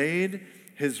he laid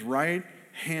his right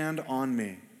hand on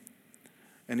me.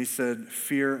 And he said,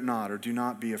 fear not, or do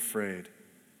not be afraid.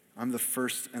 I'm the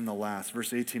first and the last.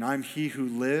 Verse 18, I'm he who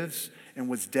lives and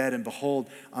was dead, and behold,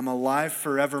 I'm alive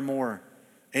forevermore.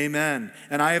 Amen.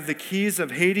 And I have the keys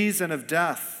of Hades and of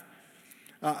death.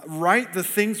 Write the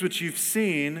things which you've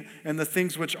seen, and the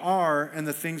things which are, and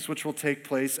the things which will take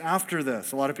place after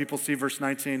this. A lot of people see verse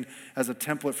 19 as a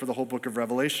template for the whole book of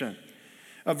Revelation.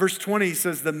 Verse 20 he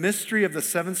says, the mystery of the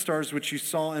 7 stars which you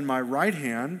saw in my right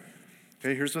hand.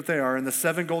 Okay, here's what they are. And the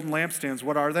 7 golden lampstands,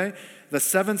 what are they? The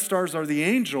 7 stars are the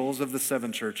angels of the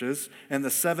 7 churches, and the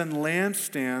 7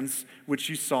 lampstands which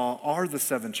you saw are the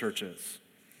 7 churches.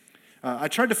 I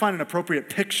tried to find an appropriate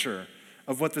picture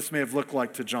of what this may have looked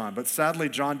like to John, but sadly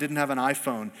John didn't have an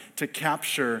iPhone to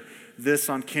capture this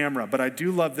on camera. But I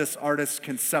do love this artist's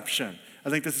conception. I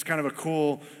think this is kind of a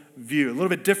cool view, a little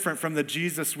bit different from the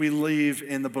Jesus we leave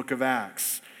in the book of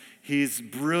Acts. He's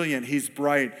brilliant, he's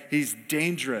bright, he's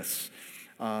dangerous,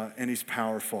 and he's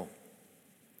powerful.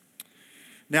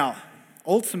 Now,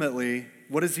 ultimately,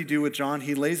 what does he do with John?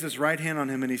 He lays his right hand on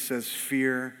him and he says,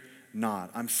 fear not.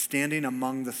 I'm standing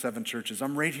among the 7 churches.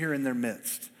 I'm right here in their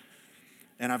midst.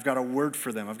 And I've got a word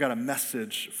for them. I've got a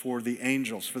message for the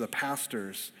angels, for the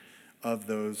pastors of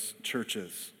those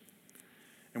churches.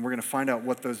 And we're going to find out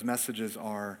what those messages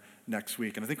are next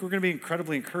week. And I think we're going to be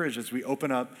incredibly encouraged as we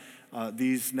open up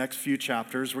these next few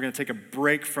chapters. We're going to take a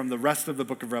break from the rest of the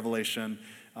book of Revelation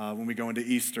when we go into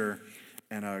Easter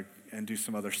and do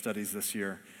some other studies this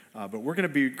year. But we're going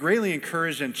to be greatly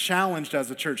encouraged and challenged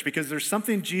as a church because there's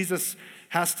something Jesus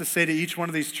has to say to each one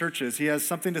of these churches. He has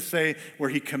something to say where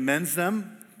he commends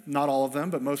them, not all of them,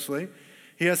 but mostly.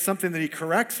 He has something that he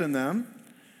corrects in them.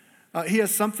 He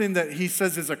has something that he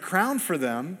says is a crown for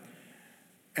them.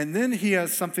 And then he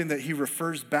has something that he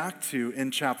refers back to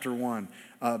in chapter 1,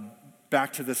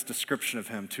 back to this description of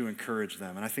him to encourage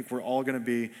them. And I think we're all going to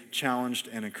be challenged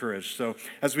and encouraged. So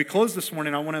as we close this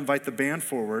morning, I want to invite the band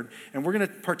forward, and we're going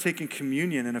to partake in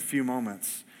communion in a few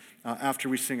moments after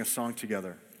we sing a song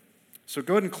together. So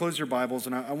go ahead and close your Bibles,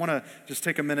 and I want to just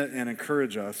take a minute and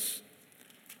encourage us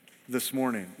this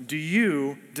morning. Do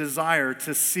you desire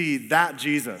to see that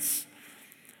Jesus?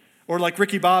 Or like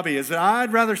Ricky Bobby, is that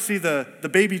I'd rather see the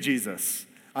baby Jesus.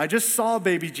 I just saw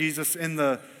baby Jesus in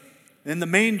the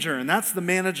manger, and that's the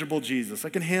manageable Jesus. I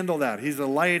can handle that. He's a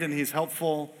light and he's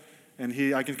helpful, and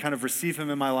I can kind of receive him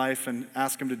in my life and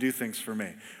ask him to do things for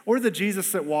me. Or the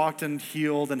Jesus that walked and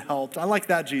healed and helped. I like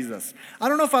that Jesus. I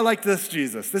don't know if I like this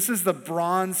Jesus. This is the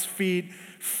bronze feet,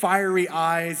 fiery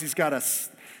eyes. He's got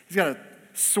a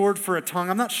sword for a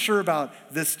tongue. I'm not sure about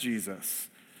this Jesus.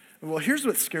 Well, here's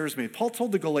what scares me. Paul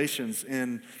told the Galatians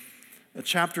in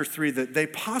chapter 3 that they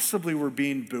possibly were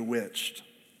being bewitched.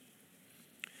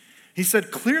 He said,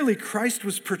 clearly Christ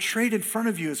was portrayed in front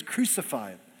of you as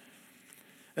crucified.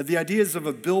 The idea is of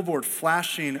a billboard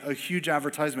flashing a huge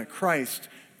advertisement, Christ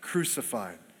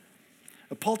crucified.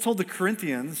 Paul told the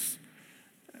Corinthians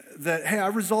that, hey, I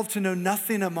resolved to know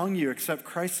nothing among you except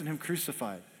Christ and him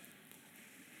crucified.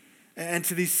 And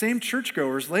to these same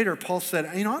churchgoers later, Paul said,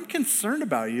 I'm concerned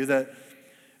about you that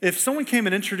if someone came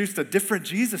and introduced a different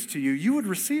Jesus to you, you would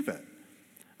receive it.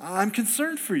 I'm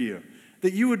concerned for you.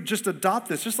 that you would just adopt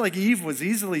this, just like Eve was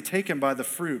easily taken by the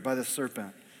fruit, by the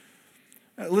serpent.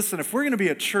 Listen, if we're going to be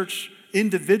a church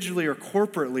individually or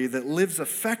corporately that lives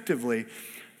effectively,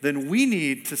 then we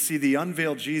need to see the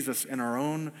unveiled Jesus in our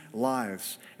own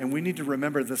lives. And we need to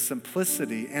remember the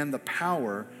simplicity and the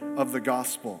power of the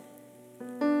gospel.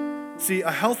 See,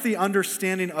 a healthy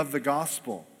understanding of the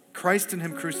gospel, Christ and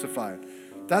him crucified,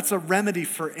 that's a remedy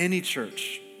for any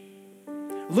church.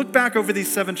 Look back over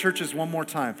these 7 churches one more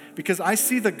time, because I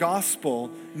see the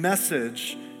gospel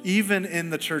message even in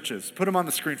the churches. Put them on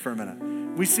the screen for a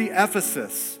minute. We see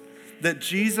Ephesus, that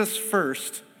Jesus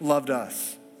first loved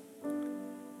us.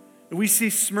 We see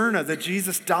Smyrna, that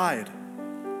Jesus died.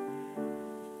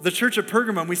 The church at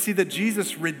Pergamum, we see that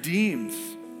Jesus redeems.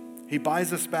 He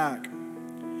buys us back.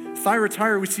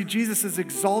 Thyatira, we see Jesus is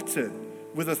exalted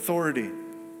with authority.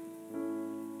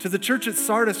 To the church at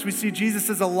Sardis, we see Jesus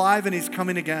is alive and he's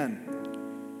coming again.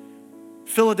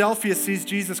 Philadelphia sees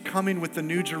Jesus coming with the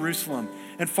new Jerusalem.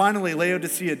 And finally,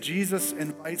 Laodicea, Jesus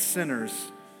invites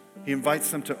sinners. He invites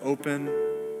them to open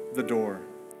the door.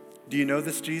 Do you know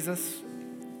this Jesus?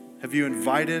 Have you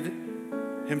invited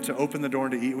him to open the door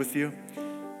and to eat with you?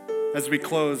 As we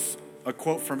close, a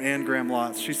quote from Anne Graham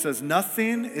Lotz. She says,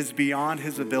 "Nothing is beyond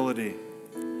his ability,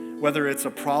 whether it's a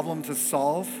problem to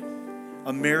solve,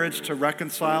 a marriage to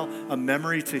reconcile, a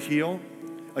memory to heal,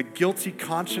 a guilty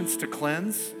conscience to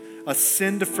cleanse, a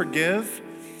sin to forgive,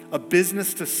 a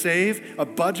business to save, a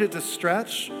budget to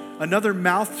stretch, another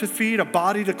mouth to feed, a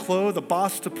body to clothe, a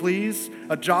boss to please,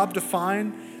 a job to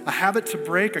find, a habit to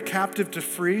break, a captive to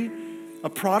free, a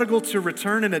prodigal to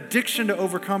return, an addiction to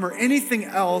overcome, or anything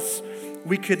else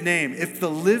we could name. If the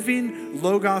living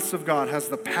Logos of God has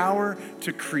the power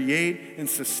to create and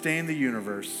sustain the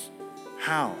universe,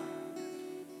 how?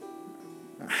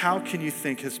 How can you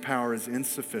think his power is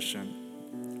insufficient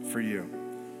for you?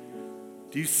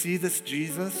 Do you see this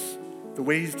Jesus, the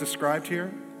way he's described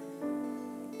here?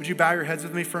 Would you bow your heads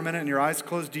with me for a minute and your eyes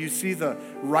closed? Do you see the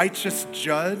righteous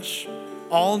judge,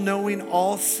 all-knowing,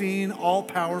 all-seeing,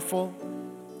 all-powerful?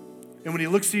 And when he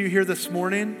looks at you here this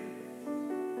morning,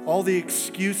 all the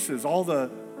excuses, all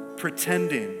the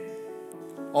pretending,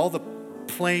 all the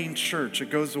playing church,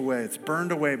 it goes away. It's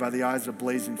burned away by the eyes of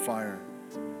blazing fire.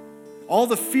 All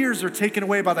the fears are taken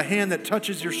away by the hand that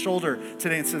touches your shoulder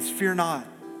today and says, "Fear not."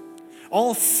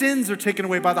 All sins are taken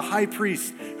away by the high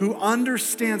priest who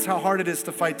understands how hard it is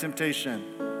to fight temptation.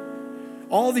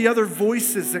 All the other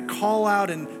voices that call out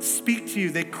and speak to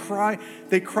you, they cry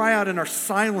out and are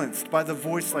silenced by the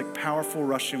voice like powerful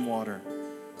rushing water.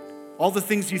 All the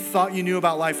things you thought you knew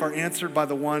about life are answered by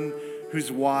the one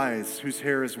who's wise, whose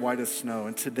hair is white as snow.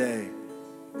 And today,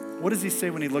 what does he say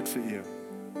when he looks at you?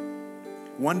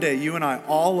 One day, you and I,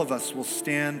 all of us will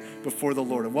stand before the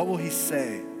Lord. And what will he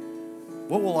say?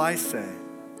 What will I say?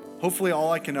 Hopefully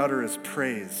all I can utter is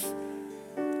praise.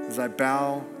 As I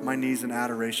bow my knees in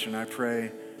adoration, I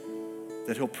pray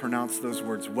that he'll pronounce those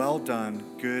words, "Well done,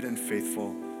 good and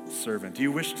faithful servant." Do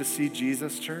you wish to see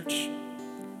Jesus, church?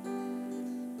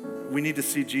 We need to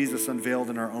see Jesus unveiled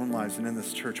in our own lives and in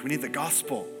this church. We need the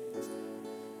gospel.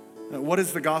 What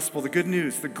is the gospel? The good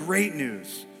news, the great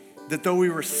news, that though we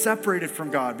were separated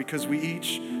from God because we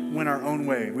each went our own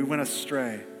way, we went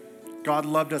astray, God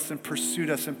loved us and pursued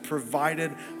us and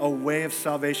provided a way of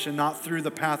salvation, not through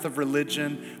the path of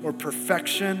religion or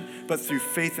perfection, but through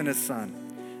faith in his Son.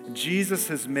 Jesus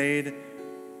has made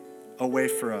a way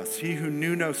for us. He who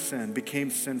knew no sin became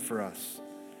sin for us.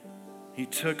 He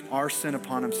took our sin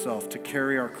upon himself to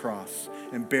carry our cross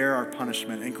and bear our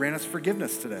punishment and grant us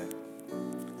forgiveness today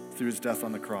through his death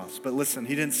on the cross. But listen,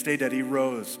 he didn't stay dead, he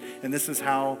rose. And this is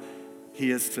how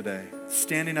he is today,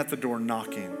 standing at the door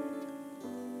knocking.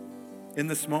 In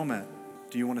this moment,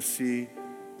 do you want to see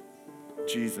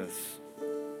Jesus?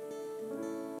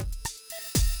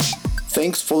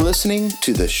 Thanks for listening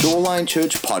to the Shoreline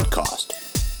Church podcast.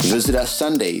 Visit us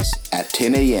Sundays at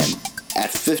 10 a.m. at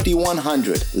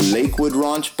 5100 Lakewood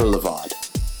Ranch Boulevard.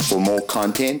 For more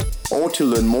content or to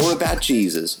learn more about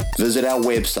Jesus, visit our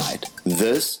website.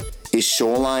 This is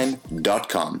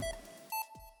shoreline.com.